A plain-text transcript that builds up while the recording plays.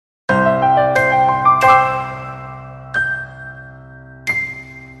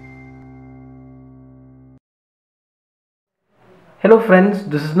Hello friends,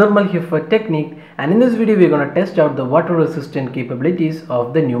 this is Normal here for Technique, and in this video we are going to test out the water resistant capabilities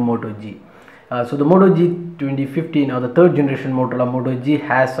of the new Moto G. So the Moto G 2015 or the third generation Motorola Moto G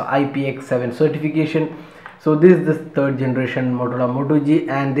has IPX7 certification. So this is the third generation Motorola Moto G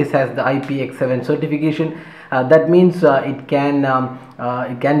and this has the IPX7 certification. That means it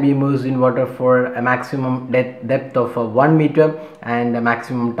can be immersed in water for a maximum depth of 1 meter and a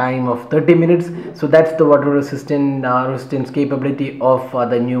maximum time of 30 minutes. So that's the water resistance capability of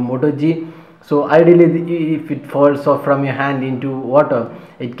the new Moto G. So ideally, if it falls off from your hand into water,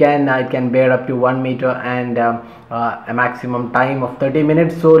 it can bear up to 1 meter and a maximum time of 30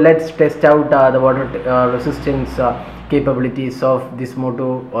 minutes. So let's test out the water resistance capabilities of this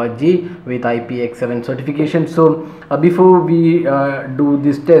Moto G with IPX7 certification. So before we do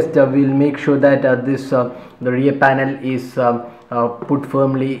this test, we'll make sure that the rear panel is put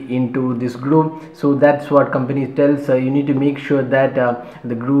firmly into this groove. So that's what company tells, you need to make sure that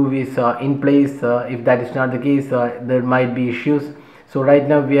the groove is in place. If that is not the case, there might be issues. So right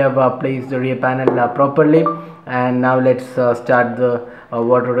now we have placed the rear panel properly, and now let's start the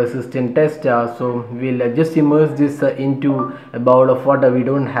water resistant test. So we'll just immerse this into a bowl of water. We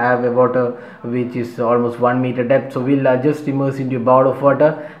don't have a water which is almost 1 meter depth, so we'll just immerse into a bowl of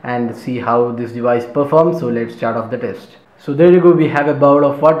water and see how this device performs. So let's start off the test. So there you go, we have a bowl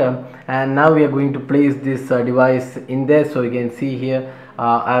of water, and now we are going to place this device in there. So you can see here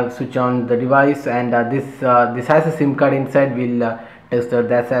I've switched on the device, and this has a SIM card inside. We'll test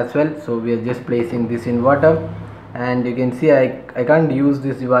that as well. So we are just placing this in water, and you can see I can't use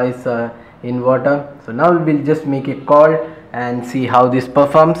this device in water. So now we'll just make a call and see how this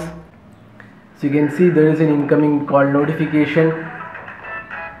performs. So you can see there is an incoming call notification,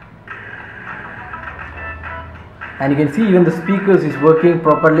 and you can see even the speakers is working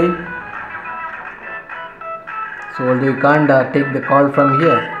properly. So although you can't take the call from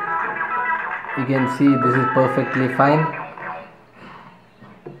here, you can see this is perfectly fine.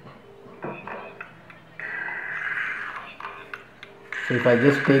 So if I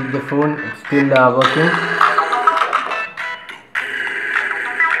just take the phone, it's still working.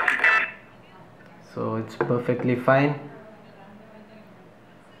 So it's perfectly fine.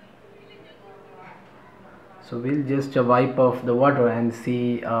 So we'll just wipe off the water and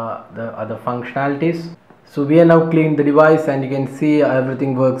see the other functionalities. So we are now cleaned the device, and you can see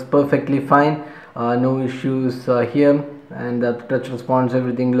everything works perfectly fine. No issues here, and the touch response,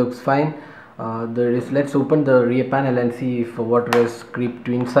 everything looks fine. Let's open the rear panel and see if water has creeped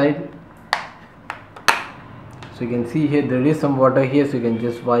to inside. So you can see here there is some water here, so you can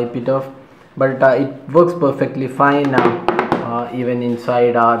just wipe it off, but it works perfectly fine even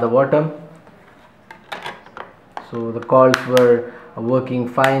inside the water. So the calls were working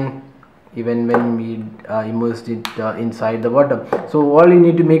fine even when we immersed it inside the water. So all you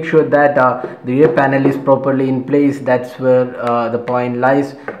need to make sure that the rear panel is properly in place. That's where the point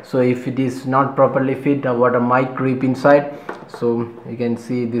lies. So if it is not properly fit, water might creep inside. So you can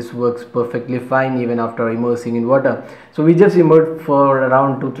see this works perfectly fine even after immersing in water. So we just immersed for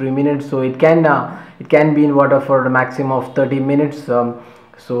around 2-3 minutes, so it can be in water for a maximum of 30 minutes.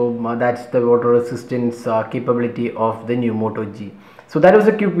 So that's the water resistance capability of the new Moto G. So that was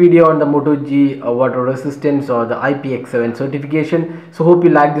a quick video on the Moto G water resistance or the IPX7 certification. So hope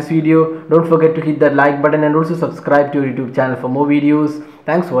you liked this video. Don't forget to hit that like button and also subscribe to our YouTube channel for more videos.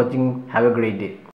 Thanks for watching. Have a great day.